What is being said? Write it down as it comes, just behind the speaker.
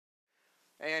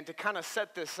And to kind of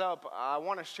set this up, I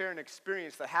want to share an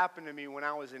experience that happened to me when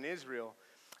I was in Israel.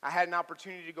 I had an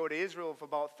opportunity to go to Israel with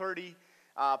about 30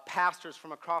 pastors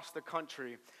from across the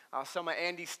country. Some of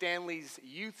Andy Stanley's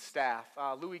youth staff,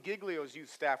 Louis Giglio's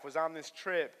youth staff was on this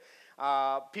trip.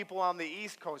 People on the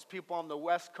East Coast, people on the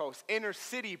West Coast, inner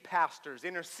city pastors,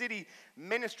 inner city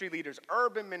ministry leaders,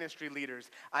 urban ministry leaders,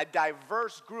 a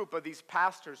diverse group of these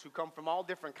pastors who come from all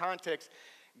different contexts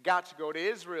got to go to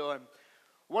Israel. And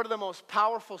one of the most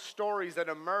powerful stories that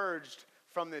emerged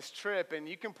from this trip, and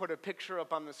you can put a picture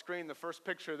up on the screen, the first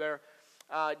picture there,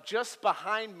 just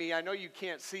behind me, I know you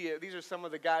can't see it, these are some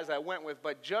of the guys I went with,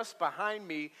 but just behind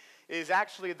me is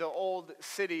actually the old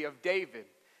city of David.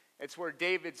 It's where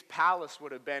David's palace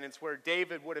would have been. It's where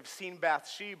David would have seen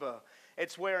Bathsheba.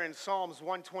 It's where in Psalms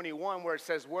 121 where it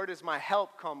says, where does my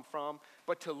help come from?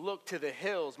 But to look to the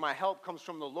hills. My help comes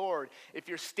from the Lord. If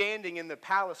you're standing in the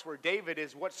palace where David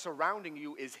is, what's surrounding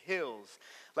you is hills.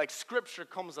 Like Scripture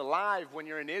comes alive when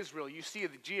you're in Israel. You see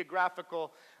the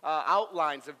geographical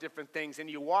outlines of different things, and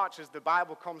you watch as the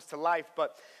Bible comes to life.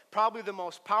 But probably the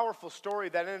most powerful story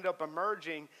that ended up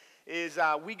emerging is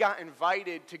we got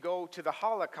invited to go to the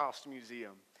Holocaust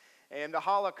Museum. And the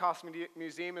Holocaust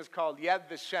Museum is called Yad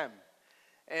Vashem.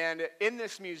 And in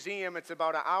this museum, it's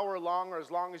about an hour long or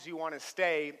as long as you want to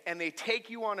stay. And they take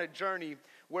you on a journey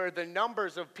where the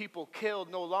numbers of people killed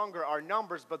no longer are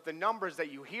numbers, but the numbers that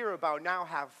you hear about now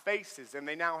have faces and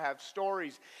they now have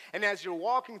stories. And as you're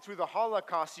walking through the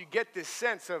Holocaust, you get this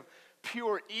sense of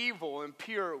pure evil and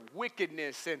pure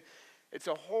wickedness. And it's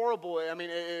a horrible,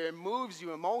 it moves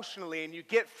you emotionally, and you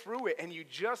get through it, and you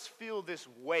just feel this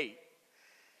weight.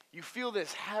 You feel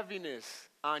this heaviness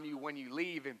on you when you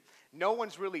leave, and no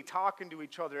one's really talking to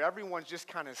each other. Everyone's just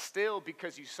kind of still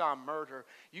because you saw murder.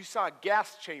 You saw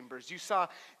gas chambers. You saw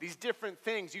these different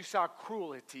things. You saw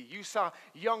cruelty. You saw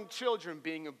young children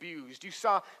being abused. You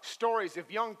saw stories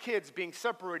of young kids being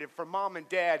separated from mom and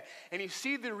dad. And you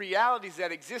see the realities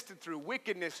that existed through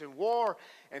wickedness and war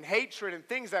and hatred and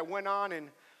things that went on in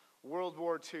World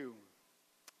War II.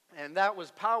 And that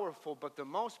was powerful, but the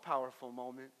most powerful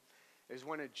moment is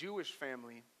when a Jewish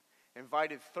family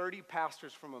invited 30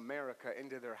 pastors from America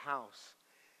into their house.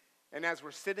 And as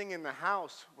we're sitting in the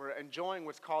house, we're enjoying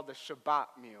what's called the Shabbat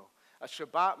meal. A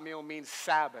Shabbat meal means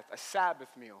Sabbath, a Sabbath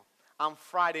meal. On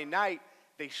Friday night,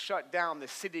 they shut down. The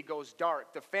city goes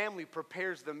dark. The family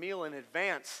prepares the meal in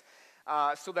advance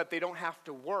so that they don't have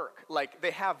to work. Like,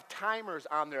 they have timers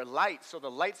on their lights, so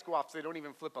the lights go off so they don't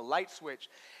even flip a light switch.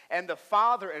 And the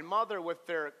father and mother with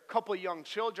their couple young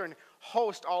children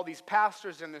host all these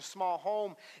pastors in this small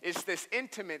home. It's this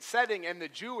intimate setting, and the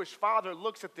Jewish father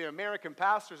looks at the American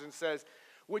pastors and says,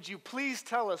 would you please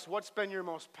tell us what's been your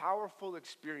most powerful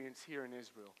experience here in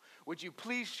Israel? Would you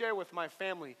please share with my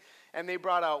family? And they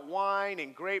brought out wine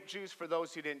and grape juice for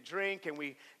those who didn't drink, and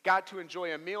we got to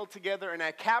enjoy a meal together. And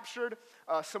I captured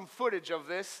some footage of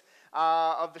this,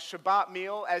 of the Shabbat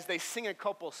meal, as they sing a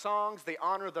couple songs. They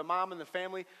honor the mom and the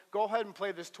family. Go ahead and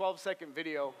play this 12-second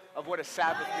video of what a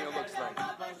Sabbath meal looks like.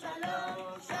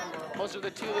 Those are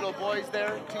the two little boys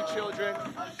there, two children.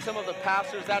 Some of the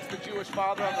pastors, that's the Jewish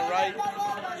father on the right.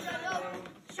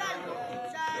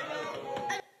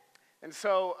 And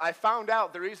so I found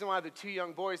out the reason why the two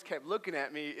young boys kept looking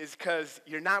at me is because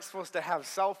you're not supposed to have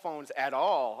cell phones at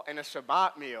all in a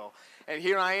Shabbat meal. And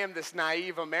here I am, this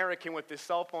naive American with this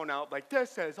cell phone out, like,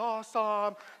 this is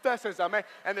awesome, this is amazing.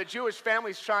 And the Jewish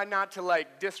family's trying not to,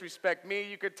 like, disrespect me,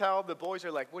 you could tell. The boys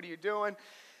are like, what are you doing?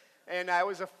 And it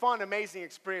was a fun, amazing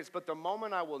experience. But the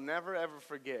moment I will never, ever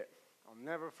forget, I'll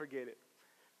never forget it,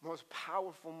 most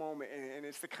powerful moment, and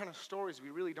it's the kind of stories we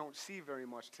really don't see very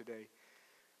much today,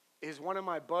 is one of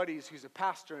my buddies who's a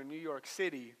pastor in New York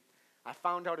City. I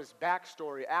found out his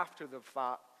backstory after the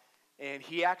fact, and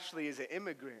he actually is an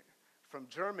immigrant from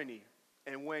Germany.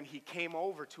 And when he came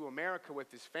over to America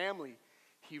with his family,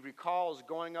 he recalls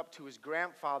going up to his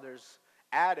grandfather's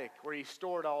attic where he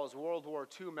stored all his World War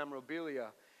II memorabilia,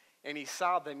 and he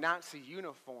saw the Nazi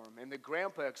uniform. And the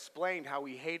grandpa explained how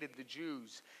he hated the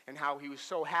Jews and how he was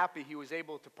so happy he was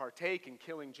able to partake in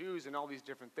killing Jews and all these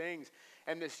different things.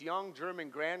 And this young German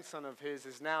grandson of his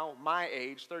is now my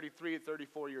age, 33,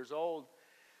 34 years old.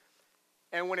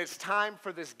 And when it's time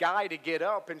for this guy to get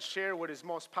up and share what his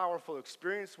most powerful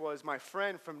experience was, my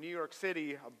friend from New York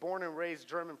City, a born and raised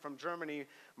German from Germany,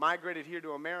 migrated here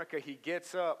to America, he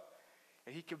gets up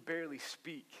and he can barely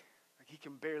speak. Like, he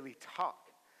can barely talk.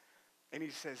 And he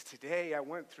says, today I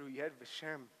went through Yad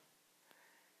Vashem.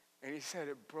 And he said,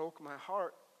 it broke my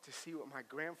heart to see what my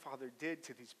grandfather did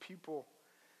to these people.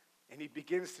 And he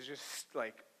begins to just,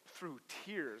 like, through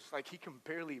tears, like he can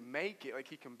barely make it, like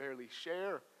he can barely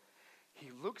share.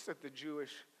 he looks at the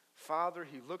Jewish father,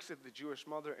 he looks at the Jewish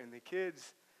mother and the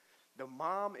kids. The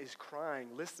mom is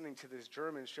crying, listening to this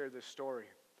German share this story.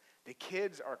 The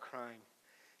kids are crying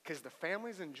because the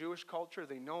families in Jewish culture,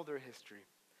 they know their history.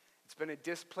 It's been a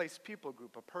displaced people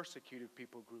group, a persecuted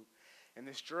people group. And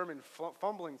this German,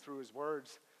 fumbling through his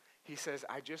words, he says,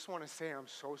 I just want to say I'm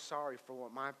so sorry for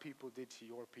what my people did to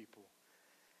your people.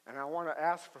 And I want to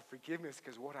ask for forgiveness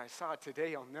because what I saw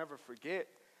today I'll never forget.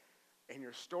 And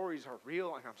your stories are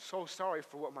real, and I'm so sorry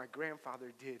for what my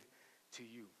grandfather did to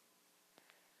you.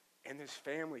 And this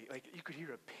family, like you could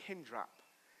hear a pin drop.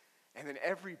 And then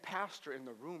every pastor in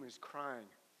the room is crying.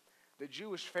 The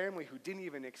Jewish family who didn't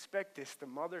even expect this, the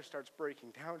mother starts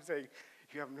breaking down and saying,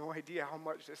 you have no idea how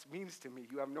much this means to me.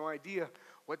 You have no idea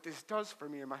what this does for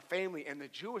me and my family. And the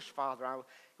Jewish father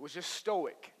was just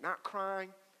stoic, not crying,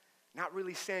 not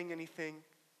really saying anything.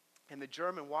 And the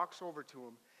German walks over to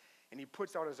him, and he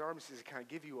puts out his arm and says, can I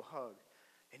give you a hug?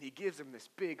 And he gives him this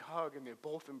big hug, and they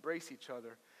both embrace each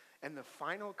other. And the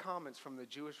final comments from the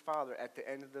Jewish father at the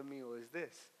end of the meal is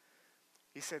this.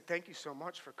 He said, thank you so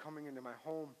much for coming into my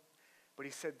home. But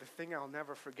he said, the thing I'll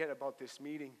never forget about this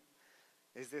meeting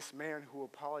is this man who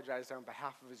apologized on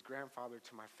behalf of his grandfather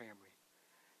to my family.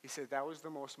 He said, that was the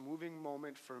most moving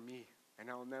moment for me, and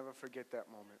I'll never forget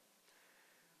that moment.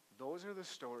 Those are the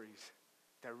stories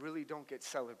that really don't get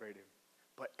celebrated.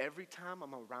 But every time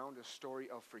I'm around a story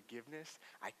of forgiveness,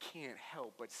 I can't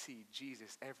help but see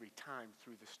Jesus every time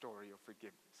through the story of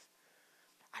forgiveness.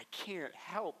 I can't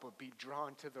help but be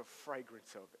drawn to the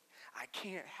fragrance of it. I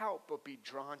can't help but be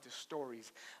drawn to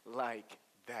stories like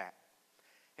that.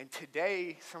 And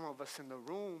today, some of us in the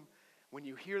room, when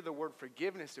you hear the word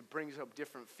forgiveness, it brings up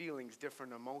different feelings,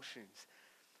 different emotions.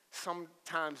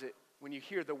 Sometimes when you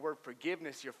hear the word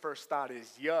forgiveness, your first thought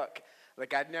is yuck.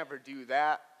 Like, I'd never do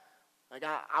that. Like,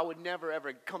 I would never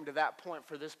ever come to that point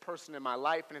for this person in my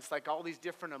life. And it's like all these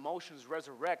different emotions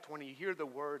resurrect when you hear the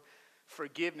word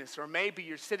forgiveness. Or maybe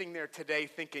you're sitting there today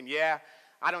thinking, yeah,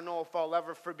 I don't know if I'll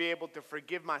ever be able to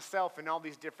forgive myself and all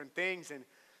these different things. And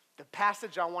the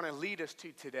passage I want to lead us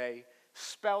to today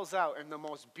spells out in the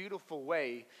most beautiful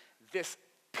way this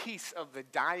piece of the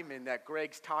diamond that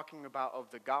Greg's talking about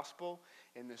of the gospel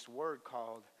in this word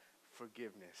called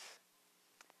forgiveness.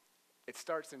 It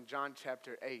starts in John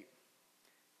chapter 8.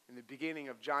 In the beginning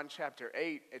of John chapter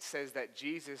 8, it says that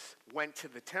Jesus went to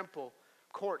the temple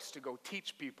courts to go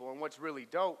teach people. And what's really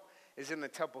dope is in the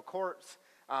temple courts,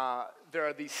 there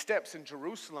are these steps in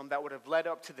Jerusalem that would have led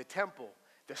up to the temple,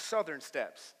 the southern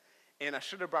steps. And I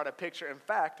should have brought a picture. In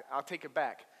fact, I'll take it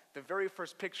back. The very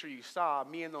first picture you saw,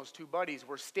 me and those two buddies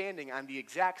were standing on the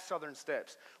exact southern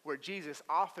steps where Jesus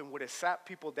often would have sat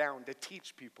people down to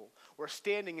teach people. We're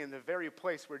standing in the very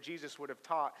place where Jesus would have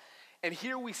taught. And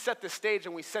here we set the stage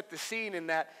and we set the scene in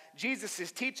that Jesus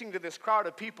is teaching to this crowd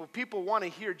of people. People want to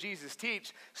hear Jesus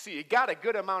teach, so you got a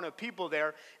good amount of people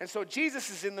there. And so Jesus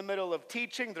is in the middle of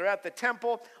teaching. They're at the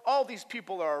temple. All these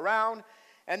people are around.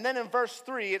 And then in verse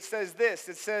 3, it says this.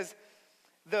 It says,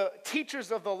 the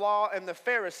teachers of the law and the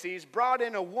Pharisees brought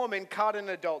in a woman caught in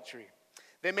adultery.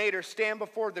 They made her stand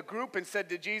before the group and said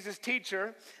to Jesus,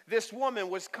 Teacher, this woman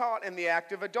was caught in the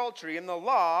act of adultery. In the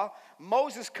law,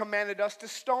 Moses commanded us to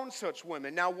stone such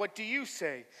women. Now, what do you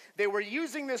say? They were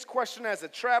using this question as a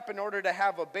trap in order to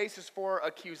have a basis for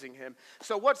accusing him.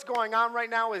 So what's going on right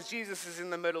now is Jesus is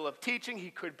in the middle of teaching. He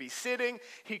could be sitting,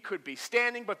 he could be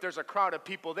standing, but there's a crowd of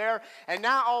people there. And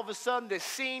now all of a sudden this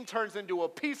scene turns into a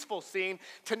peaceful scene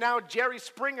to now Jerry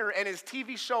Springer and his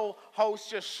TV show host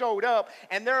just showed up,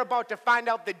 and they're about to find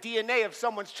out the DNA of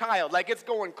someone's child. Like, it's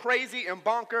going crazy and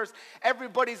bonkers.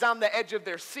 Everybody's on the edge of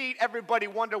their seat. Everybody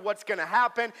wonder what's going to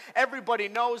happen. Everybody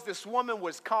knows this woman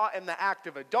was caught in the act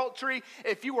of adultery.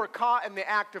 If you were caught in the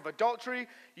act of adultery,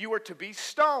 you were to be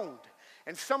stoned.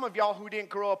 And some of y'all who didn't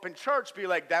grow up in church be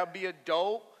like, that would be a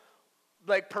dope,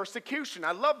 like, persecution.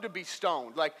 I love to be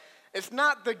stoned. Like, it's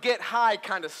not the get high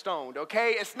kind of stoned,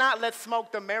 okay? It's not let's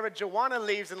smoke the marijuana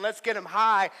leaves and let's get them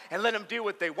high and let them do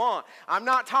what they want. I'm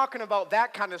not talking about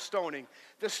that kind of stoning.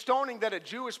 The stoning that a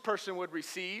Jewish person would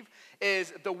receive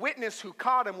is the witness who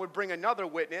caught him would bring another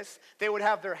witness. They would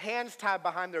have their hands tied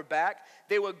behind their back.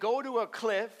 They would go to a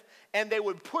cliff and they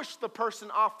would push the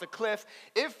person off the cliff.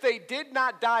 If they did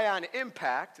not die on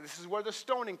impact, this is where the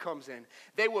stoning comes in,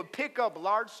 they would pick up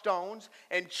large stones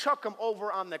and chuck them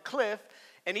over on the cliff.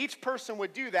 And each person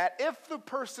would do that. If the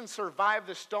person survived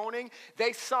the stoning,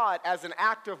 they saw it as an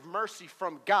act of mercy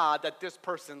from God that this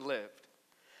person lived.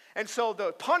 And so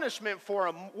the punishment for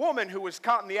a woman who was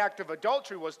caught in the act of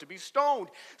adultery was to be stoned.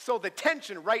 So the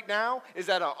tension right now is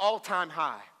at an all-time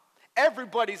high.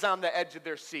 Everybody's on the edge of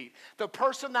their seat. The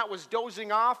person that was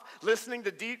dozing off, listening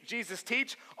to Jesus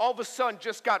teach, all of a sudden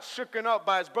just got shooken up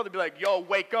by his brother. Be like, yo,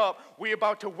 wake up. We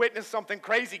about to witness something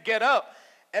crazy. Get up.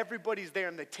 Everybody's there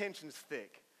and the tension's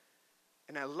thick.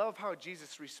 And I love how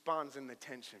Jesus responds in the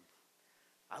tension.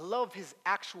 I love his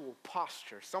actual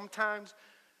posture. Sometimes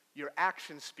your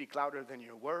actions speak louder than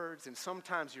your words, and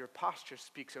sometimes your posture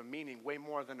speaks a meaning way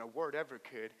more than a word ever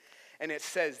could. And it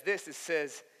says this, it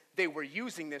says, they were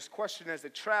using this question as a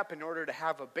trap in order to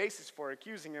have a basis for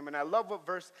accusing him. And I love what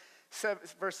the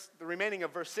remaining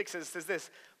of verse 6 says. It says this,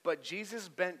 but Jesus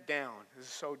bent down. This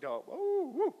is so dope.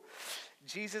 Ooh, woo.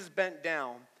 Jesus bent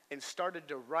down and started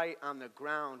to write on the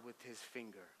ground with his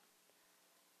finger.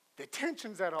 The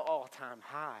tension's at an all-time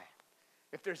high.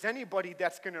 If there's anybody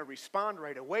that's going to respond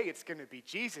right away, it's going to be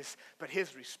Jesus. But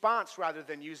his response, rather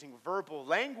than using verbal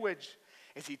language,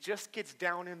 is he just gets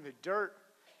down in the dirt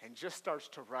and just starts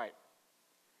to write.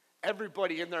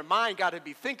 Everybody in their mind got to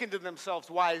be thinking to themselves,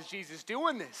 why is Jesus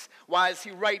doing this? Why is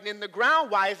he writing in the ground?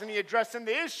 Why isn't he addressing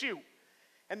the issue?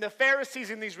 And the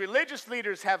Pharisees and these religious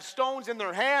leaders have stones in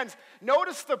their hands.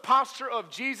 Notice the posture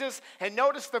of Jesus and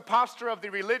notice the posture of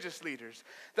the religious leaders.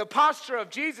 The posture of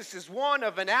Jesus is one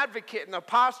of an advocate, and the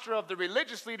posture of the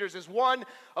religious leaders is one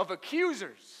of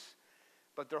accusers.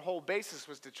 But their whole basis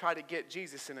was to try to get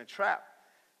Jesus in a trap.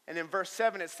 And in verse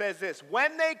 7 it says this,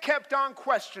 when they kept on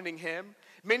questioning him,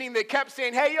 meaning they kept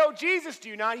saying, hey, yo, Jesus, do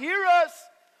you not hear us?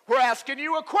 We're asking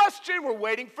you a question. We're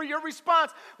waiting for your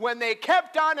response. When they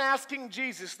kept on asking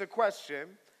Jesus the question,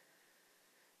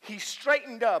 he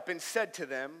straightened up and said to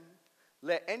them,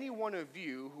 let any one of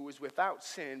you who is without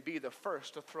sin be the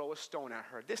first to throw a stone at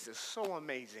her. This is so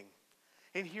amazing.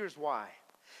 And here's why.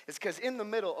 It's because in the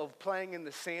middle of playing in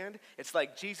the sand, it's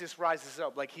like Jesus rises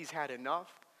up like he's had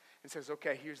enough and says,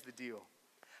 okay, here's the deal.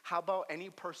 How about any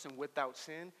person without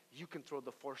sin, you can throw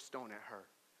the first stone at her.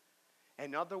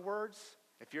 In other words,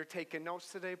 if you're taking notes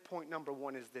today, point number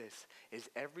one is this, is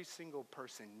every single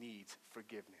person needs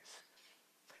forgiveness.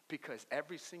 Because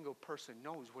every single person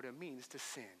knows what it means to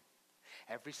sin.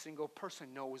 Every single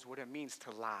person knows what it means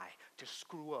to lie, to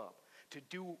screw up, to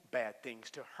do bad things,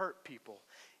 to hurt people.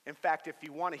 In fact, if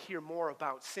you want to hear more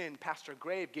about sin, Pastor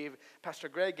Greg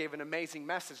gave an amazing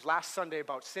message last Sunday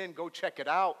about sin. Go check it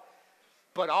out.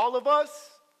 But all of us,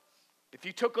 if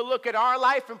you took a look at our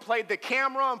life and played the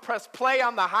camera and pressed play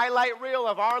on the highlight reel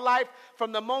of our life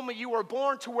from the moment you were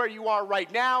born to where you are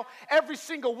right now, every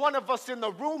single one of us in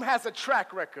the room has a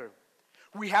track record.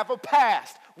 We have a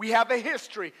past. We have a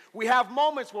history. We have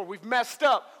moments where we've messed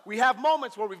up. We have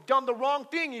moments where we've done the wrong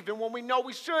thing even when we know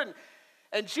we shouldn't.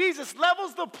 And Jesus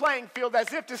levels the playing field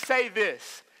as if to say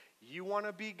this, you want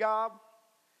to be God?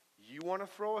 You want to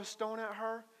throw a stone at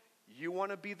her? You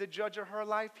want to be the judge of her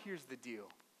life? Here's the deal.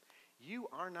 You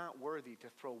are not worthy to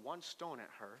throw one stone at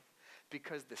her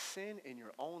because the sin in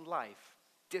your own life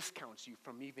discounts you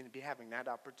from even having that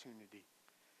opportunity.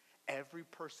 Every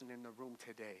person in the room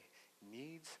today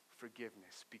needs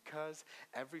forgiveness because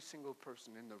every single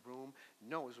person in the room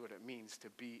knows what it means to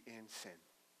be in sin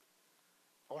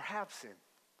or have sin.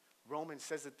 Romans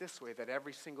says it this way, that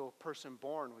every single person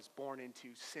born was born into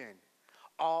sin.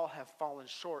 All have fallen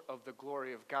short of the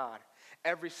glory of God.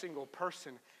 Every single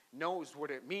person knows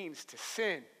what it means to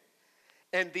sin.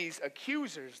 And these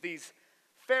accusers, these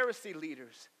Pharisee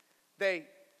leaders, they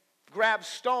grab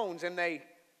stones and they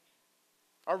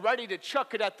are ready to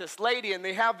chuck it at this lady, and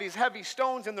they have these heavy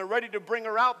stones and they're ready to bring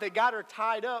her out. They got her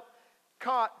tied up,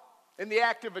 caught in the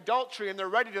act of adultery, and they're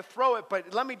ready to throw it.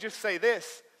 But let me just say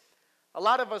this. A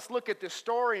lot of us look at this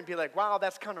story and be like, wow,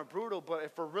 that's kind of brutal. But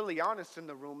if we're really honest in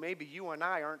the room, maybe you and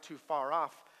I aren't too far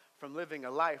off from living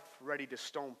a life ready to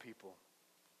stone people.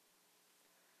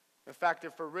 In fact,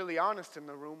 if we're really honest in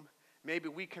the room, maybe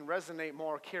we can resonate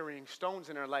more carrying stones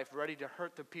in our life, ready to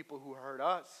hurt the people who hurt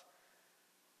us,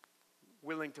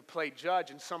 willing to play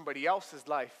judge in somebody else's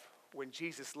life when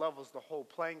Jesus levels the whole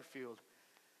playing field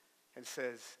and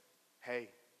says, hey,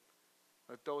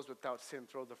 let those without sin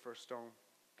throw the first stone.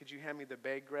 Could you hand me the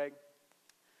bag, Greg?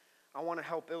 I want to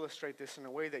help illustrate this in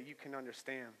a way that you can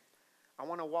understand. I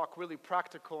want to walk really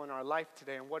practical in our life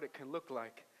today and what it can look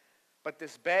like. But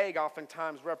this bag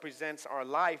oftentimes represents our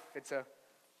life. It's a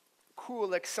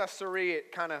cool accessory.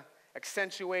 It kind of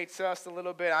accentuates us a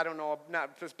little bit. I don't know,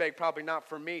 this bag probably not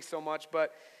for me so much,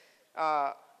 but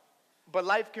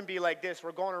life can be like this.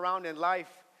 We're going around in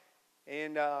life,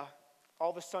 and all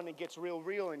of a sudden it gets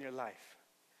real in your life.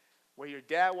 Where your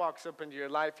dad walks up into your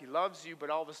life, he loves you, but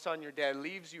all of a sudden your dad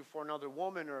leaves you for another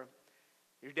woman, or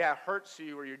your dad hurts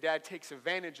you, or your dad takes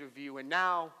advantage of you. And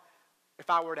now, if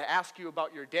I were to ask you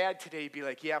about your dad today, you'd be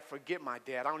like, yeah, forget my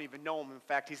dad. I don't even know him. In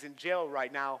fact, he's in jail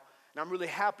right now. And I'm really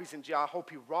happy he's in jail. I hope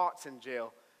he rots in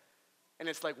jail. And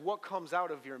it's like, what comes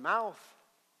out of your mouth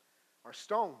are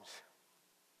stones.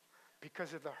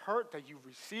 Because of the hurt that you've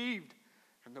received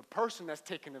and the person that's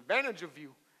taken advantage of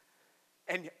you.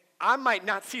 And I might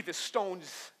not see the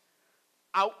stones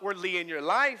outwardly in your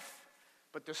life,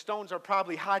 but the stones are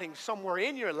probably hiding somewhere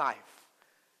in your life.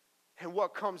 And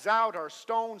what comes out are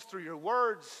stones through your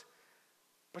words.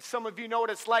 But some of you know what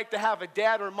it's like to have a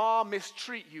dad or mom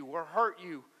mistreat you or hurt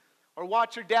you, or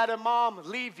watch your dad and mom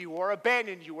leave you or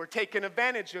abandon you or take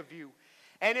advantage of you.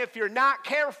 And if you're not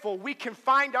careful, we can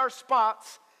find our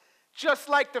spots just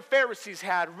like the Pharisees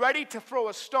had, ready to throw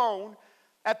a stone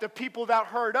at the people that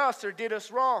hurt us or did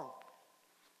us wrong.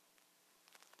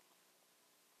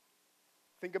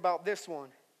 Think about this one.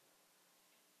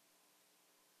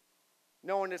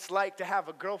 Knowing what it's like to have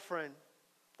a girlfriend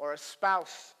or a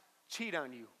spouse cheat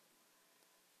on you.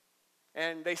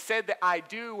 And they said that I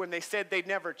do, and they said they'd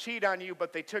never cheat on you,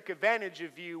 but they took advantage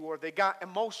of you, or they got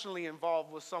emotionally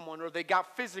involved with someone, or they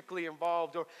got physically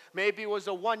involved, or maybe it was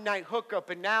a one-night hookup,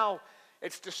 and now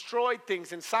it's destroyed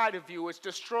things inside of you. It's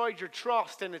destroyed your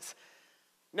trust, and it's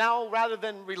now, rather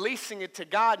than releasing it to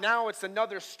God, now it's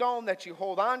another stone that you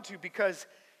hold on to because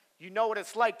you know what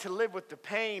it's like to live with the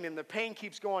pain, and the pain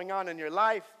keeps going on in your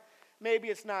life. Maybe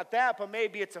it's not that, but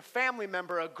maybe it's a family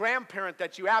member, a grandparent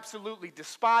that you absolutely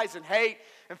despise and hate.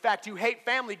 In fact, you hate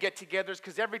family get-togethers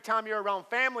because every time you're around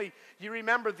family, you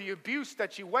remember the abuse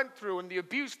that you went through and the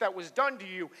abuse that was done to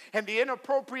you and the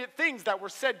inappropriate things that were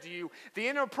said to you, the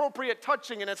inappropriate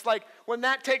touching. And it's like when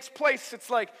that takes place,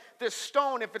 it's like this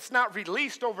stone, if it's not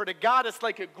released over to God, it's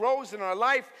like it grows in our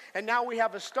life. And now we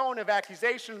have a stone of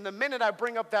accusation. And the minute I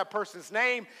bring up that person's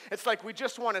name, it's like we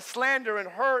just want to slander and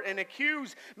hurt and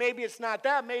accuse. Maybe it's not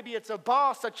that. Maybe it's a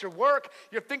boss at your work.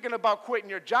 You're thinking about quitting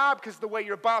your job because the way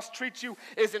your boss treats you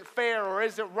isn't fair or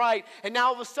isn't right. And now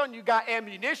all of a sudden you got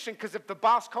ammunition because if the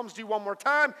boss comes to you one more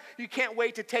time, you can't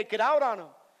wait to take it out on him.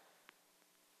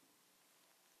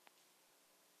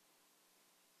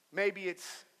 Maybe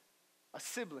it's a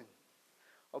sibling,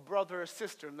 a brother or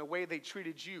sister, and the way they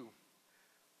treated you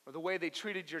or the way they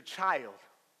treated your child.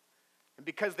 And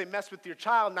because they messed with your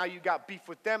child, now you got beef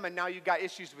with them and now you got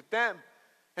issues with them.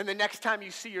 And the next time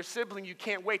you see your sibling, you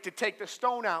can't wait to take the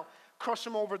stone out, crush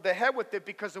them over the head with it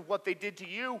because of what they did to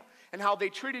you and how they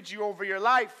treated you over your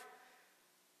life.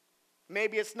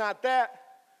 Maybe it's not that.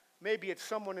 Maybe it's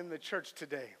someone in the church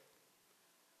today.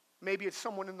 Maybe it's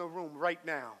someone in the room right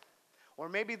now. Or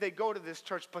maybe they go to this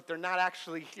church, but they're not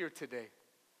actually here today.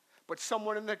 But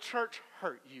someone in the church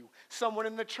hurt you. Someone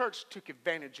in the church took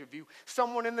advantage of you.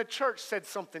 Someone in the church said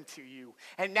something to you.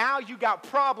 And now you got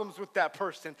problems with that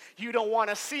person. You don't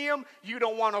want to see them. You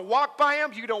don't want to walk by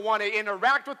them. You don't want to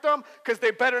interact with them because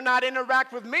they better not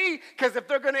interact with me, because if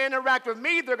they're going to interact with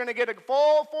me, they're going to get a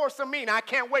full force of me. And I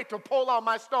can't wait to pull out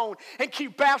my stone and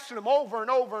keep bashing them over and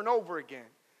over and over again.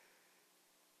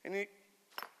 And it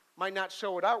might not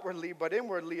show it outwardly, but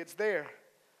inwardly it's there.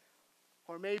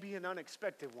 Or maybe an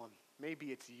unexpected one. Maybe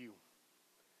it's you.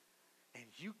 And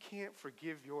you can't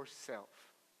forgive yourself.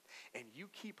 And you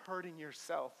keep hurting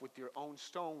yourself with your own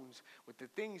stones, with the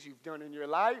things you've done in your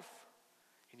life.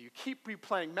 And you keep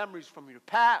replaying memories from your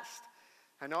past.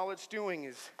 And all it's doing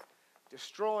is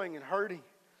destroying and hurting.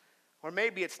 Or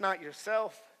maybe it's not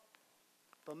yourself,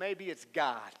 but maybe it's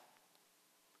God.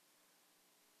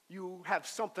 You have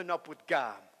something up with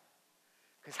God.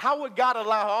 Because how would God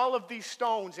allow all of these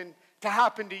stones to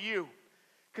happen to you?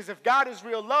 Because if God is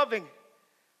real loving,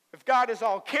 if God is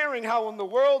all caring, how in the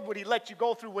world would he let you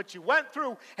go through what you went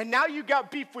through? And now you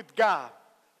got beef with God.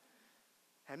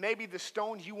 And maybe the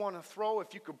stone you want to throw,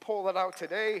 if you could pull it out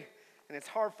today, and it's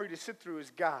hard for you to sit through,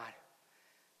 is God.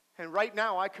 And right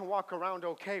now I can walk around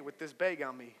okay with this bag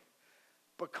on me.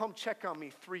 But come check on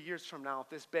me 3 years from now if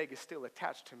this bag is still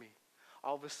attached to me.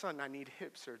 All of a sudden, I need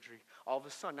hip surgery. All of a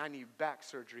sudden, I need back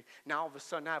surgery. Now, all of a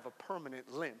sudden, I have a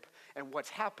permanent limp. And what's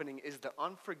happening is the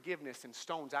unforgiveness and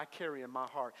stones I carry in my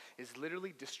heart is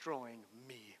literally destroying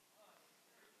me.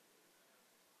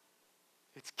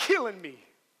 It's killing me.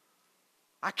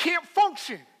 I can't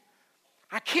function.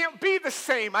 I can't be the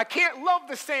same. I can't love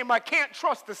the same. I can't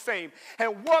trust the same.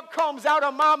 And what comes out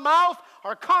of my mouth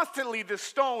are constantly the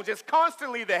stones. It's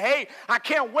constantly the hate. I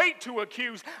can't wait to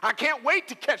accuse. I can't wait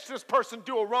to catch this person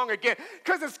do a wrong again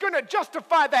because it's going to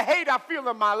justify the hate I feel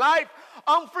in my life.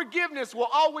 Unforgiveness will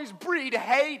always breed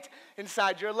hate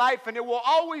inside your life, and it will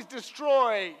always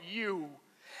destroy you.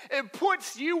 It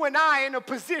puts you and I in a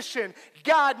position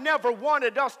God never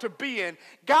wanted us to be in.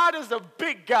 God is a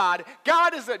big God.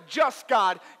 God is a just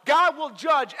God. God will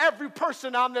judge every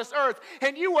person on this earth.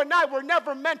 And you and I were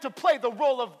never meant to play the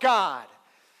role of God.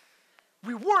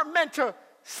 We weren't meant to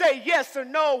say yes or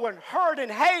no and hurt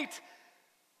and hate,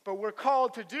 but we're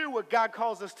called to do what God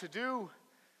calls us to do,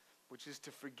 which is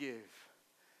to forgive.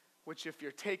 Which, if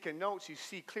you're taking notes, you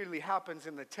see clearly happens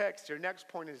in the text. Your next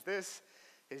point is this,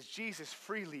 is Jesus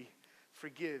freely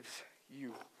forgives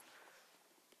you.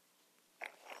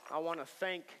 I want to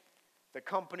thank the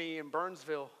company in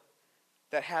Burnsville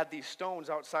that had these stones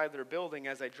outside their building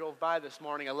as I drove by this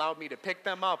morning, allowed me to pick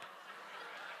them up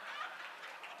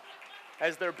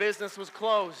as their business was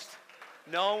closed.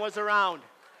 No one was around.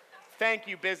 Thank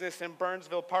you, business in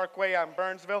Burnsville Parkway on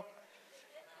Burnsville.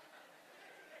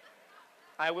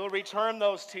 I will return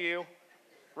those to you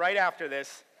right after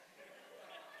this.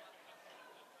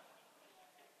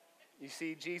 You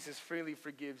see, Jesus freely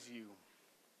forgives you.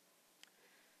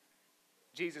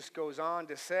 Jesus goes on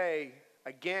to say,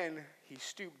 again, he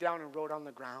stooped down and wrote on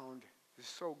the ground. It's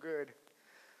so good.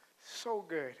 So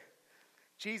good.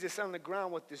 Jesus on the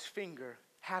ground with his finger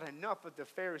had enough of the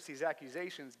Pharisees'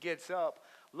 accusations, gets up,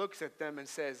 looks at them and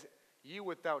says, you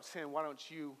without sin, why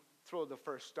don't you throw the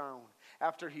first stone?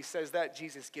 After he says that,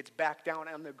 Jesus gets back down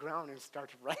on the ground and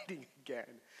starts writing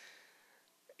again.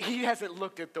 He hasn't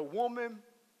looked at the woman.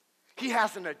 He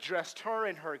hasn't addressed her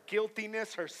and her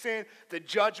guiltiness, her sin, the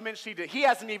judgment she did. He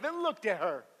hasn't even looked at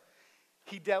her.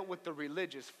 He dealt with the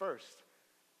religious first.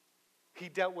 He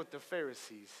dealt with the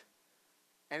Pharisees.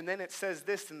 And then it says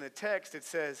this in the text, it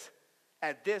says,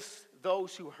 at this,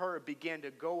 those who heard began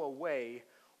to go away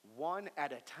one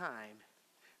at a time,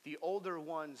 the older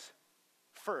ones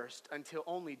first, until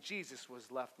only Jesus was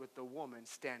left with the woman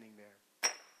standing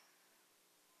there.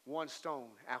 One stone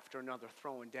after another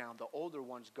thrown down, the older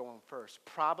ones going first.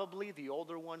 Probably the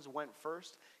older ones went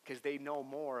first because they know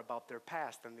more about their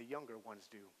past than the younger ones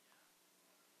do.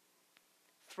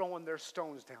 Throwing their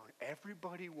stones down.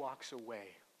 Everybody walks away.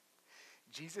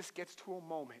 Jesus gets to a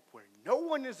moment where no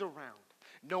one is around.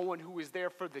 No one who is there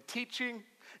for the teaching.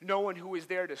 No one who is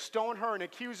there to stone her and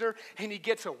accuse her. And he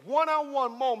gets a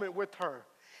one-on-one moment with her.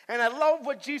 And I love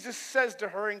what Jesus says to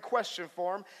her in question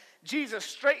form. Jesus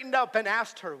straightened up and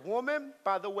asked her, woman,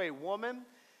 by the way, woman,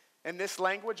 in this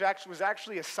language was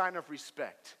actually a sign of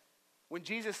respect. When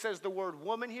Jesus says the word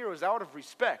woman here, it was out of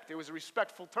respect. It was a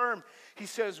respectful term. He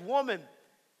says, woman,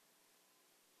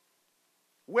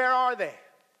 where are they?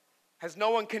 Has no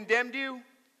one condemned you?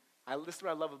 This is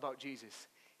what I love about Jesus.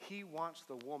 He wants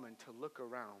the woman to look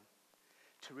around,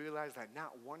 to realize that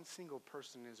not one single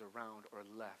person is around or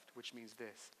left, which means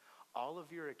this. All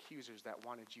of your accusers that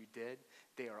wanted you dead,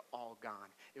 they are all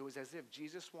gone. It was as if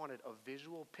Jesus wanted a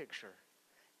visual picture,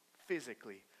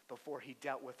 physically, before he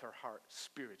dealt with her heart,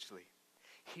 spiritually.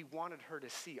 He wanted her to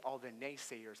see all the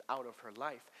naysayers out of her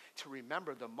life, to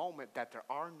remember the moment that there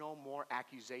are no more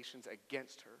accusations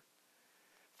against her.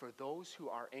 For those who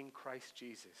are in Christ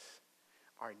Jesus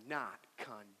are not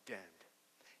condemned.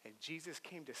 And Jesus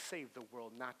came to save the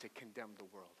world, not to condemn the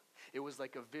world. It was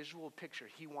like a visual picture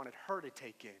he wanted her to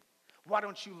take in. Why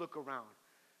don't you look around?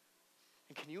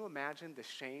 And can you imagine the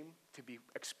shame to be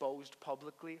exposed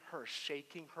publicly, her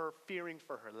shaking, her fearing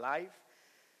for her life?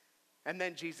 And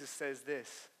then Jesus says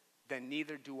this, then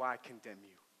neither do I condemn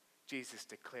you. Jesus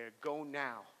declared, go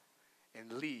now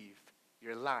and leave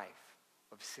your life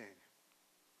of sin.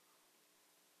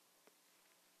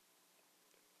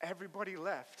 Everybody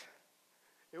left.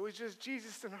 It was just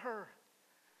Jesus and her.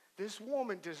 This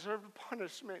woman deserved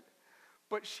punishment,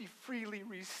 but she freely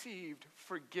received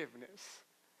forgiveness.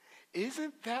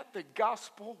 Isn't that the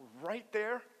gospel right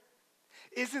there?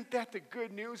 Isn't that the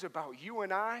good news about you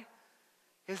and I?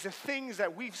 Is the things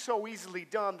that we've so easily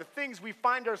done, the things we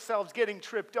find ourselves getting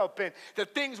tripped up in, the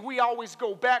things we always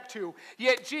go back to.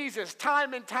 Yet Jesus,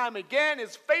 time and time again,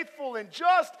 is faithful and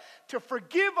just to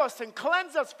forgive us and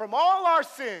cleanse us from all our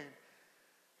sin.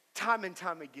 Time and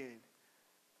time again,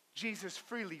 Jesus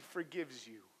freely forgives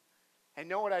you. And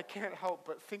know what I can't help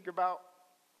but think about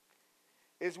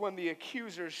is when the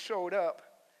accusers showed up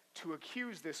to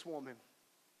accuse this woman.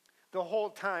 The whole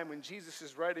time when Jesus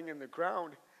is writing in the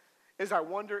ground, is I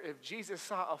wonder if Jesus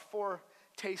saw a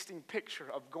foretasting picture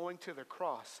of going to the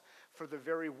cross for the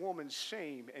very woman's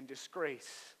shame and disgrace.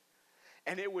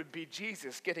 And it would be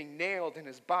Jesus getting nailed and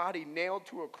his body nailed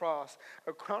to a cross,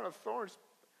 a crown of thorns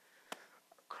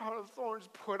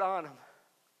put on him.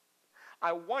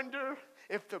 I wonder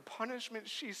if the punishment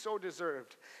she so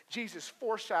deserved, Jesus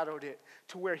foreshadowed it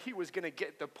to where he was going to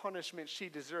get the punishment she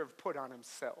deserved put on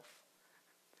himself.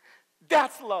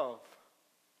 That's love.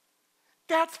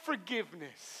 That's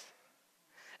forgiveness.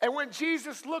 And when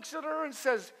Jesus looks at her and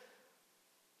says,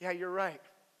 yeah, you're right.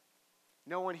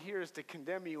 No one here is to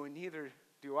condemn you, and neither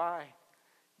do I.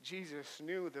 Jesus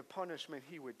knew the punishment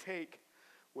he would take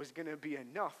was going to be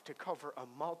enough to cover a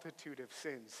multitude of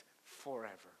sins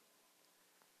forever.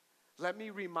 Let me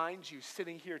remind you,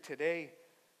 sitting here today,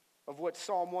 of what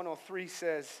Psalm 103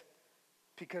 says,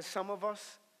 because some of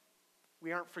us,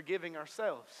 we aren't forgiving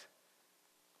ourselves.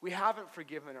 We haven't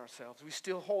forgiven ourselves. We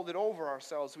still hold it over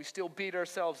ourselves. We still beat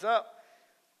ourselves up.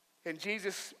 And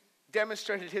Jesus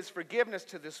demonstrated his forgiveness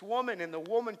to this woman and the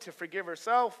woman to forgive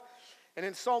herself. And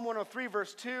in Psalm 103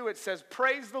 verse 2, it says,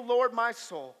 "Praise the Lord, my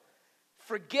soul.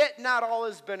 Forget not all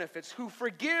his benefits, who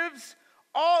forgives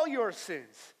all your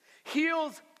sins,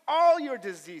 heals all your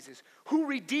diseases, who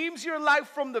redeems your life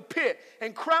from the pit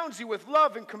and crowns you with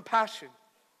love and compassion."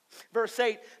 Verse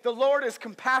 8, "The Lord is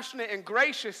compassionate and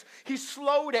gracious. He's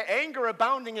slow to anger,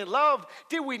 abounding in love."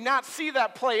 Did we not see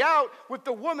that play out with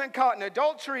the woman caught in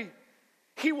adultery?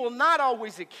 He will not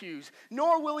always accuse,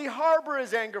 nor will he harbor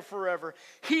his anger forever.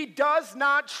 He does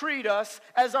not treat us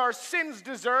as our sins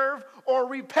deserve or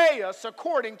repay us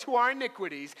according to our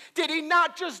iniquities. Did he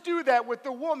not just do that with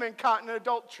the woman caught in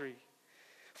adultery?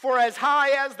 "For as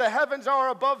high as the heavens are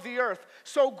above the earth,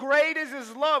 so great is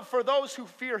his love for those who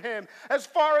fear him. As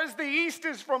far as the east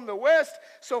is from the west,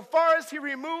 so far as he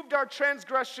removed our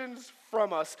transgressions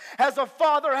from us. As a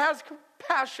father has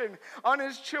compassion on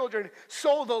his children,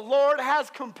 so the Lord has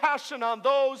compassion on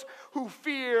those who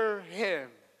fear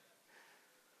him."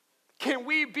 Can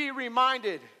we be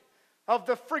reminded of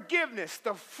the forgiveness,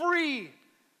 the freely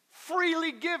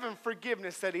given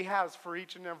forgiveness that he has for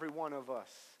each and every one of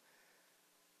us?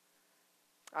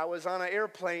 I was on an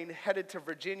airplane headed to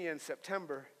Virginia in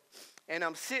September, and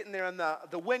I'm sitting there in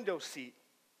the window seat,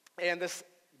 and this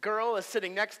girl is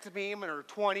sitting next to me in her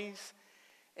 20s,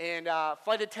 and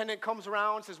flight attendant comes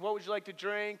around and says, "What would you like to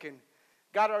drink?" And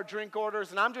got our drink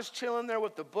orders, and I'm just chilling there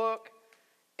with the book,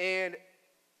 and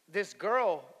this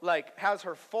girl has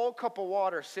her full cup of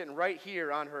water sitting right here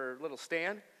on her little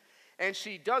stand, and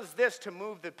she does this to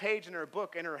move the page in her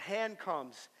book, and her hand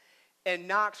comes and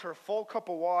knocks her full cup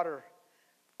of water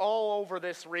all over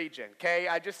this region, okay?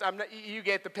 You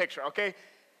get the picture, okay?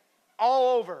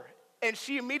 All over. And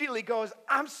she immediately goes,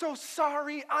 "I'm so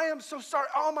sorry. I am so sorry.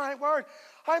 Oh, my word."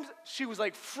 She was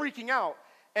freaking out.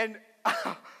 And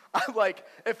I'm like,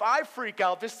 if I freak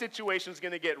out, this situation's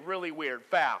going to get really weird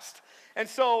fast. And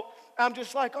so I'm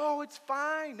just like, "Oh, it's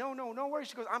fine. No worries."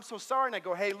 She goes, "I'm so sorry." And I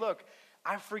go, "Hey, look,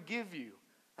 I forgive you.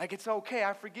 It's okay.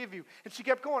 I forgive you." And she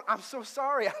kept going, "I'm so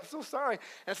sorry. I'm so sorry."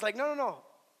 And it's like, no.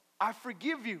 "I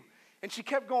forgive you." And she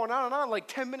kept going on and on.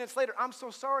 10 minutes later, "I'm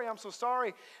so sorry, I'm so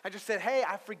sorry." I just said, "Hey,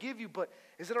 I forgive you, but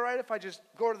is it all right if I just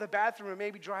go to the bathroom and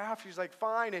maybe dry off?" She's like,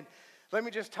 "Fine." And let me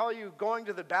just tell you, going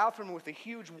to the bathroom with a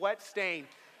huge wet stain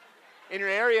in your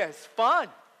area is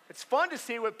fun. It's fun to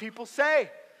see what people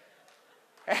say.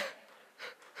 And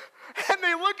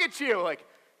they look at you like,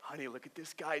 "Honey, look at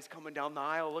this guy. He's coming down the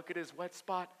aisle. Look at his wet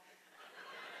spot.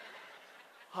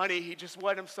 Honey, he just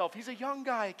wet himself. He's a young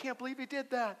guy. I can't believe he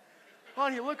did that.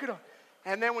 Honey, look at him."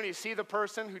 And then when you see the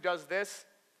person who does this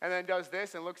and then does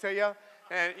this and looks at you,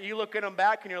 and you look at them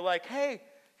back and you're like, "Hey,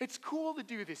 it's cool to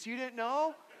do this. You didn't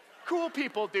know? Cool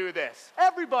people do this.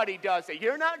 Everybody does it.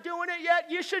 You're not doing it yet?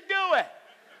 You should do it.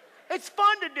 It's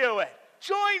fun to do it.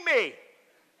 Join me."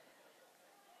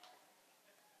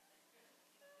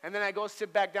 And then I go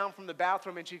sit back down from the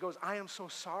bathroom, and she goes, "I am so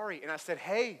sorry." And I said,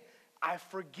 "Hey, I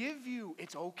forgive you.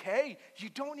 It's okay. You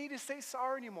don't need to say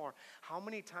sorry anymore." How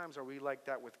many times are we like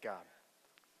that with God?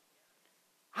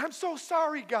 "I'm so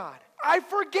sorry, God. I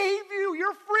forgave you.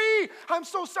 You're free. I'm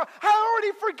so sorry. I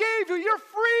already forgave you. You're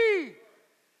free."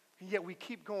 And yet we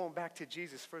keep going back to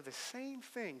Jesus for the same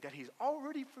thing that he's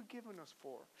already forgiven us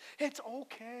for. It's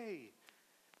okay.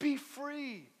 Be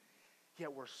free.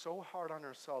 Yet we're so hard on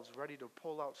ourselves, ready to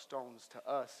pull out stones to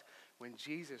us when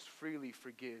Jesus freely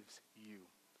forgives you.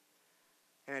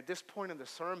 And at this point in the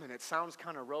sermon, it sounds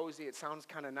kind of rosy. It sounds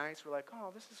kind of nice. We're like,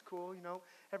 "Oh, this is cool.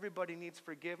 Everybody needs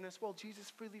forgiveness. Well, Jesus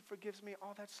freely forgives me.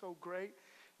 Oh, that's so great."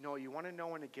 No, you want to know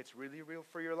when it gets really real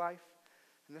for your life?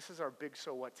 And this is our big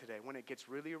so what today. When it gets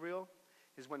really real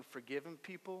is when forgiven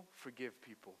people forgive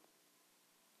people.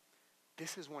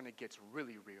 This is when it gets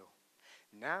really real.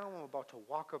 Now I'm about to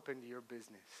walk up into your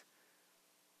business.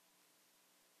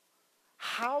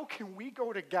 How can we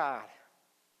go to God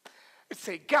and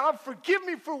say, "God, forgive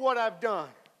me for what I've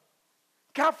done.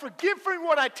 God, forgive me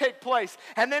what I take place."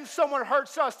 And then someone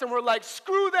hurts us and we're like,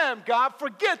 "Screw them, God,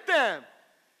 forget them."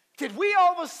 Did we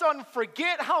all of a sudden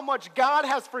forget how much God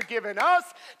has forgiven us?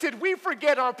 Did we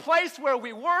forget our place where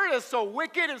we were as so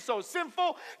wicked and so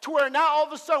sinful to where now all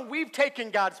of a sudden we've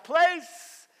taken God's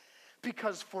place?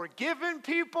 Because forgiven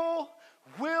people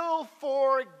will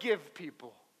forgive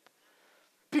people.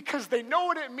 Because they know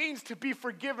what it means to be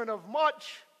forgiven of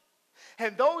much.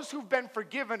 And those who've been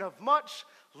forgiven of much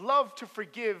love to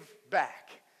forgive back.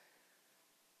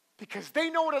 Because they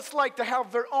know what it's like to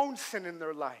have their own sin in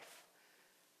their life.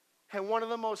 And one of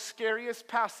the most scariest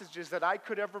passages that I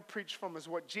could ever preach from is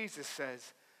what Jesus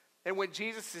says. And when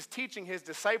Jesus is teaching his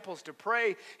disciples to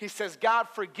pray, he says, God,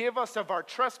 forgive us of our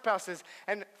trespasses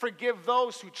and forgive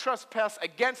those who trespass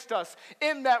against us.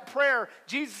 In that prayer,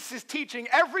 Jesus is teaching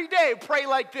every day, pray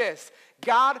like this.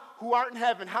 God, who art in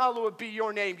heaven, hallowed be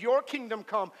your name. Your kingdom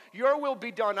come, your will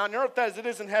be done on earth as it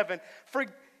is in heaven.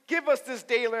 Forgive us this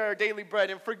daily our daily bread,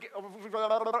 and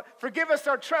forgive us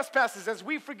our trespasses as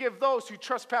we forgive those who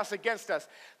trespass against us.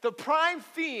 The prime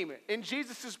theme in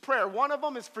Jesus' prayer, one of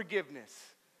them is forgiveness.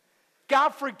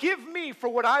 God, forgive me for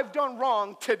what I've done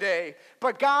wrong today.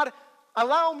 But God,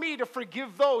 allow me to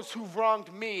forgive those who've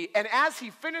wronged me. And as he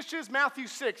finishes Matthew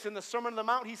 6 in the Sermon on the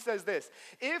Mount, he says this,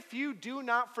 if you do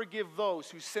not forgive those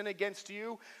who sin against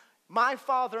you, my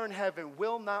Father in heaven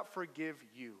will not forgive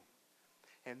you.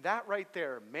 And that right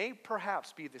there may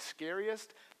perhaps be the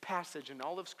scariest passage in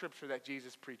all of Scripture that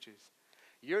Jesus preaches.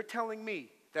 You're telling me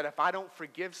that if I don't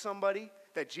forgive somebody,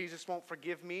 that Jesus won't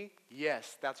forgive me?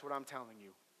 Yes, that's what I'm telling you.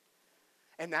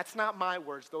 And that's not my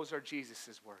words, those are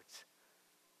Jesus' words.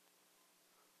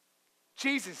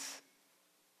 Jesus,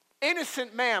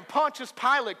 innocent man, Pontius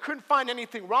Pilate, couldn't find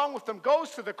anything wrong with him,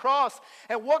 goes to the cross,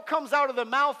 and what comes out of the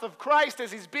mouth of Christ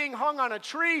as he's being hung on a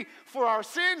tree for our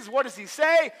sins? What does he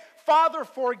say? Father,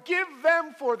 forgive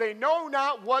them, for they know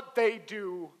not what they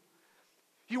do.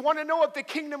 You want to know what the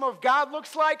kingdom of God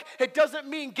looks like? It doesn't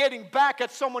mean getting back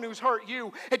at someone who's hurt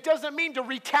you. It doesn't mean to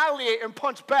retaliate and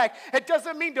punch back. It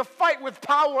doesn't mean to fight with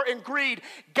power and greed.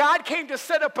 God came to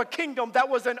set up a kingdom that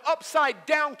was an upside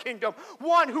down kingdom.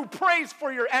 One who prays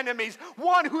for your enemies.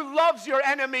 One who loves your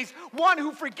enemies. One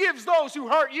who forgives those who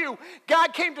hurt you.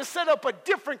 God came to set up a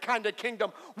different kind of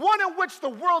kingdom. One in which the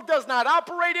world does not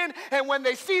operate in. And when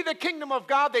they see the kingdom of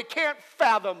God, they can't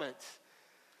fathom it.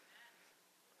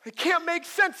 They can't make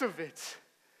sense of it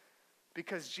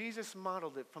because Jesus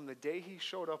modeled it from the day he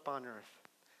showed up on earth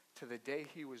to the day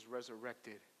he was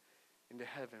resurrected into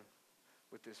heaven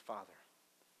with his Father.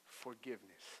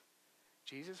 Forgiveness.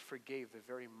 Jesus forgave the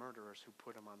very murderers who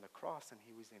put him on the cross and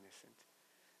he was innocent.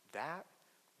 That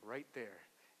right there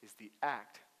is the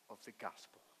act of the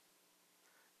gospel.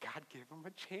 God gave them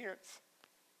a chance.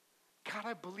 God,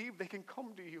 I believe they can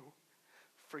come to you.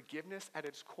 Forgiveness at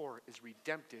its core is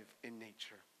redemptive in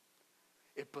nature.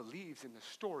 It believes in the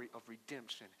story of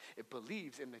redemption. It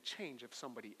believes in the change of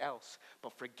somebody else.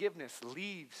 But forgiveness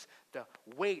leaves the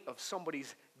weight of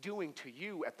somebody's doing to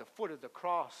you at the foot of the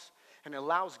cross and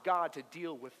allows God to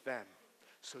deal with them.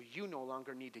 So you no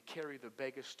longer need to carry the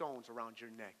bag of stones around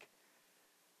your neck.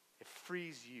 It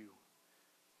frees you.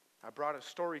 I brought a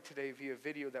story today via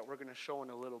video that we're going to show in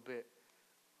a little bit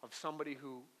of somebody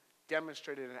who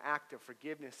demonstrated an act of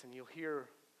forgiveness, and you'll hear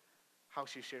how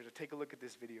she shares it. Take a look at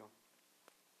this video.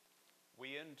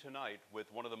 We end tonight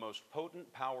with one of the most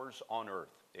potent powers on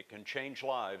earth. It can change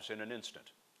lives in an instant.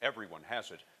 Everyone has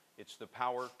it. It's the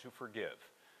power to forgive.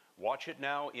 Watch it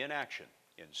now in action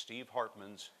in Steve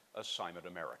Hartman's Assignment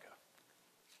America.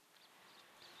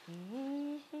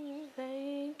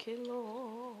 Thank you,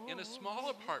 Lord. In a small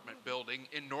apartment building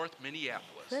in North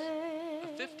Minneapolis, a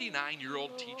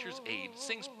 59-year-old teacher's aide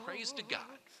sings praise to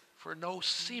God for no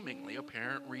seemingly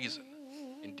apparent reason.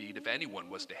 Indeed, if anyone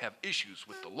was to have issues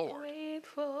with the Lord,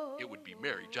 it would be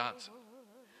Mary Johnson.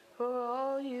 For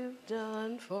all you've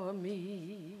done for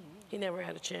me. He never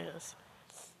had a chance.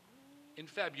 In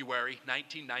February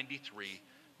 1993,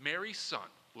 Mary's son,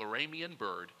 Loramian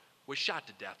Bird, was shot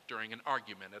to death during an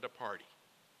argument at a party.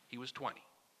 He was 20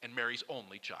 and Mary's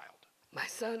only child. My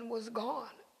son was gone.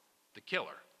 The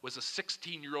killer was a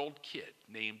 16-year-old kid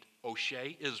named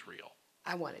O'Shea Israel.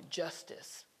 I wanted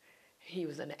justice. He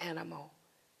was an animal.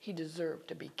 He deserved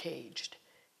to be caged.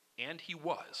 And he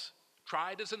was.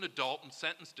 Tried as an adult and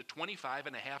sentenced to 25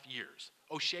 and a half years.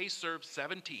 O'Shea served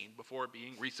 17 before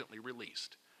being recently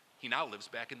released. He now lives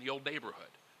back in the old neighborhood,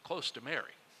 close to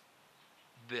Mary.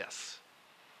 This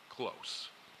close.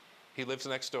 He lives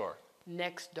next door.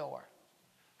 Next door.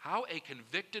 How a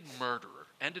convicted murderer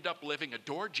ended up living a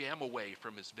door jam away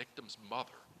from his victim's mother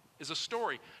is a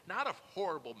story not of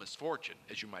horrible misfortune,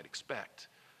 as you might expect,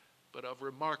 but of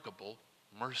remarkable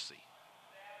mercy.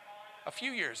 A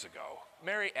few years ago,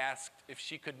 Mary asked if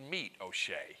she could meet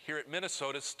O'Shea here at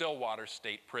Minnesota's Stillwater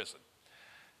State Prison.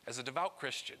 As a devout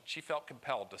Christian, she felt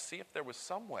compelled to see if there was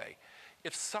some way,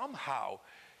 if somehow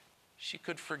she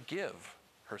could forgive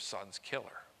her son's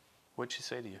killer. What'd she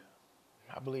say to you?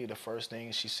 I believe the first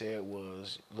thing she said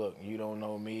was, look, you don't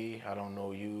know me, I don't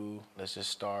know you, let's just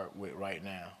start with right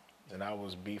now. and I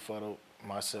was befuddled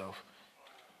myself.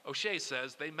 O'Shea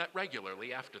says they met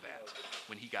regularly after that.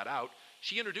 When he got out,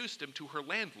 she introduced him to her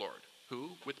landlord,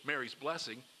 who, with Mary's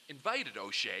blessing, invited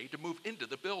O'Shea to move into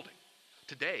the building.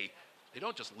 Today, they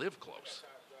don't just live close,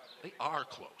 they are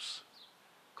close.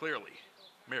 Clearly,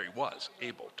 Mary was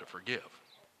able to forgive.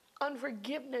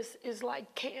 Unforgiveness is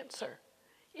like cancer.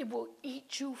 It will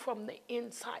eat you from the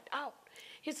inside out.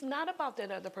 It's not about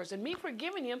that other person. Me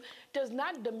forgiving him does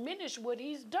not diminish what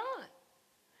he's done.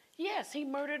 Yes, he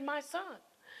murdered my son,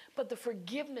 but the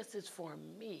forgiveness is for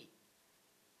me.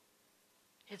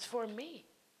 It's for me.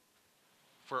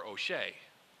 For O'Shea,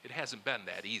 it hasn't been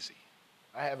that easy.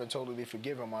 I haven't totally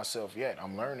forgiven myself yet.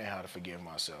 I'm learning how to forgive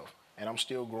myself. And I'm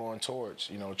still growing towards,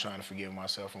 trying to forgive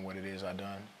myself and what it is I've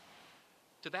done.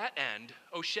 To that end,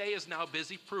 O'Shea is now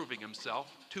busy proving himself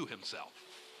to himself.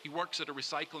 He works at a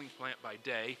recycling plant by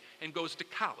day and goes to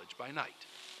college by night.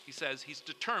 He says he's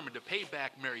determined to pay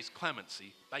back Mary's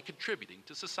clemency by contributing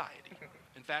to society.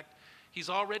 In fact, he's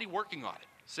already working on it,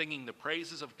 singing the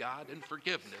praises of God and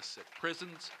forgiveness at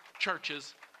prisons,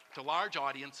 churches, to large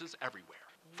audiences everywhere.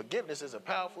 Forgiveness is a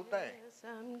powerful thing.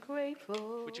 I'm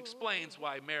grateful. Which explains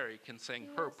why Mary can sing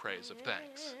her praise of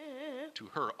thanks to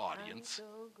her audience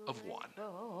of one.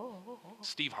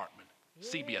 Steve Hartman,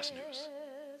 CBS News,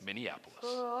 Minneapolis.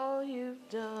 For all you've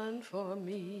done for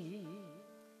me.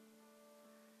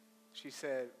 She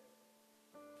said,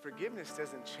 forgiveness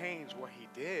doesn't change what he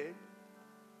did.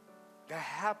 That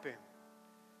happened.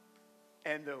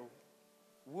 And the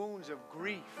wounds of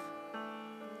grief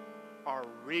are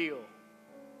real.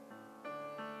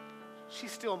 She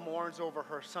still mourns over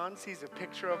her son, sees a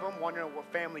picture of him, wondering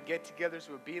what family get-togethers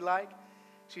would be like.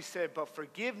 She said, but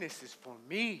forgiveness is for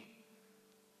me.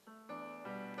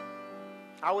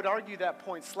 I would argue that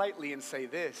point slightly and say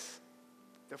this.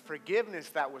 The forgiveness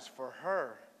that was for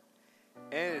her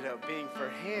ended up being for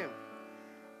him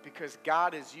because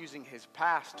God is using his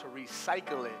past to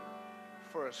recycle it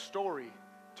for a story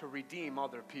to redeem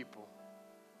other people.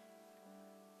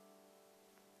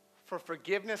 For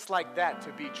forgiveness like that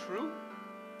to be true,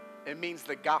 it means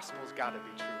the gospel's got to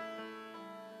be true.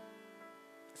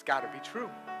 It's got to be true.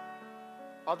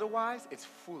 Otherwise, it's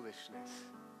foolishness.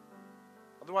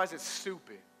 Otherwise, it's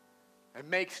stupid. It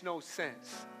makes no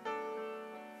sense.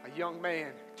 A young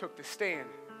man took the stand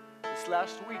this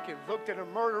last week and looked at a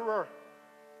murderer.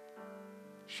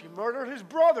 She murdered his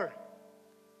brother.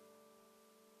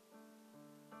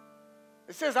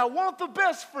 It says, I want the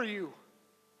best for you.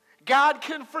 God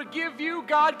can forgive you.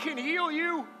 God can heal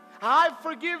you. I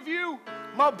forgive you.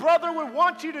 My brother would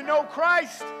want you to know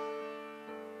Christ.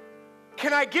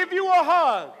 Can I give you a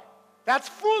hug? That's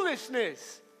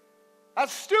foolishness.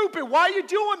 That's stupid. Why are you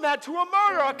doing that to a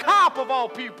murderer, a cop of all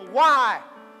people? Why?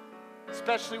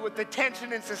 Especially with the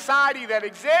tension in society that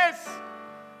exists.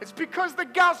 It's because the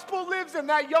gospel lives in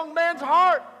that young man's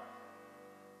heart.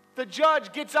 The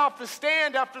judge gets off the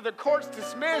stand after the court's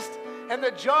dismissed, and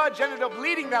the judge ended up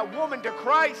leading that woman to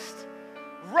Christ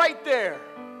right there.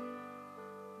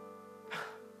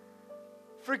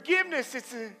 Forgiveness,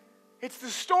 it's the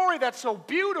story that's so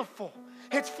beautiful.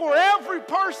 It's for every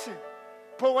person.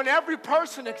 But when every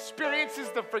person experiences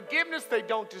the forgiveness they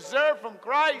don't deserve from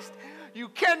Christ, you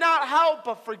cannot help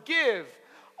but forgive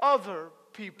other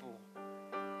people.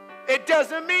 It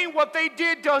doesn't mean what they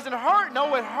did doesn't hurt.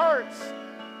 No, it hurts.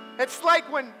 It's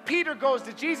like when Peter goes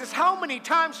to Jesus, how many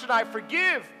times should I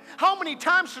forgive? How many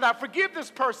times should I forgive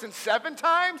this person? 7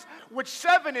 times? Which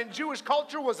 7 in Jewish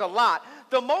culture was a lot.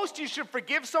 The most you should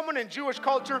forgive someone in Jewish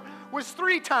culture was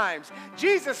 3 times.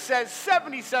 Jesus says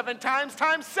 77 times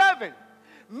 7.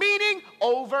 Meaning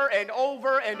over and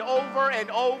over and over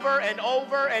and over and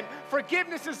over, and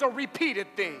forgiveness is a repeated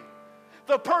thing.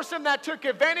 The person that took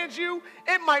advantage of you,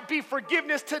 it might be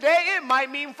forgiveness today, it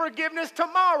might mean forgiveness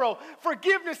tomorrow.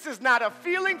 Forgiveness is not a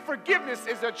feeling, forgiveness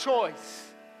is a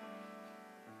choice.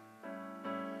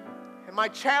 And my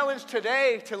challenge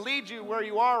today to lead you where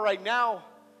you are right now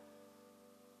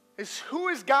is, who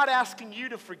is God asking you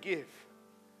to forgive?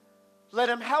 Let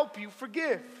him help you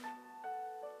forgive.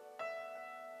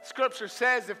 Scripture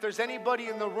says if there's anybody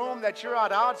in the room that you're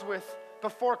at odds with,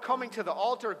 before coming to the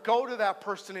altar, go to that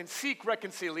person and seek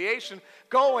reconciliation.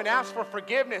 Go and ask for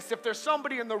forgiveness. If there's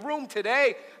somebody in the room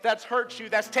today that's hurt you,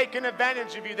 that's taken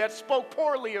advantage of you, that spoke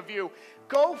poorly of you,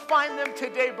 go find them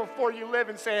today before you leave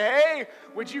and say, hey,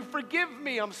 would you forgive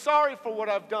me? I'm sorry for what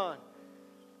I've done.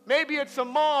 Maybe it's a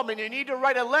mom and you need to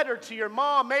write a letter to your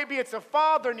mom. Maybe it's a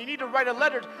father and you need to write a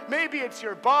letter. Maybe it's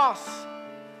your boss.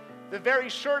 The very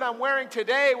shirt I'm wearing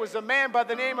today was a man by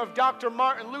the name of Dr.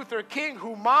 Martin Luther King,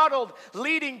 who modeled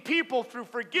leading people through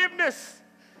forgiveness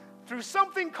through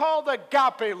something called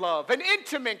agape love, an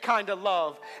intimate kind of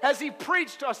love, as he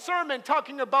preached a sermon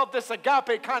talking about this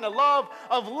agape kind of love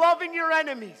of loving your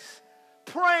enemies,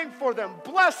 praying for them,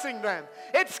 blessing them.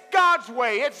 It's God's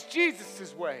way. It's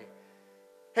Jesus' way.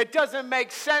 It doesn't make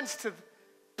sense to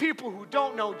people who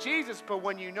don't know Jesus, but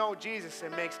when you know Jesus,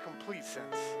 it makes complete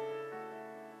sense.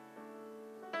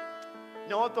 You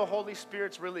know what the Holy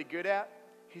Spirit's really good at?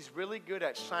 He's really good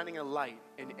at shining a light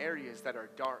in areas that are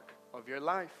dark of your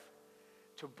life,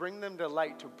 to bring them to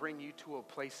light, to bring you to a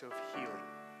place of healing.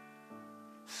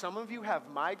 Some of you have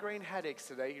migraine headaches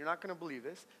today. You're not going to believe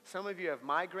this. Some of you have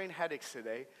migraine headaches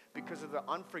today because of the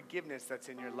unforgiveness that's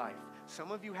in your life.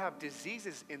 Some of you have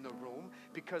diseases in the room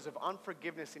because of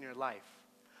unforgiveness in your life.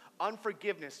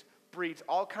 Unforgiveness breeds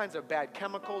all kinds of bad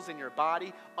chemicals in your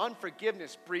body.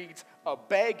 Unforgiveness breeds a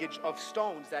baggage of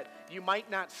stones that you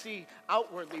might not see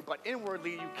outwardly, but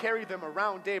inwardly you carry them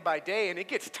around day by day, and it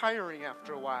gets tiring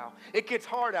after a while. It gets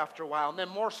hard after a while, and then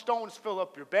more stones fill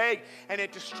up your bag, and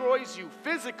it destroys you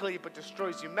physically, but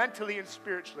destroys you mentally and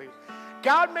spiritually.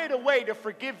 God made a way to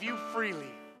forgive you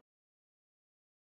freely.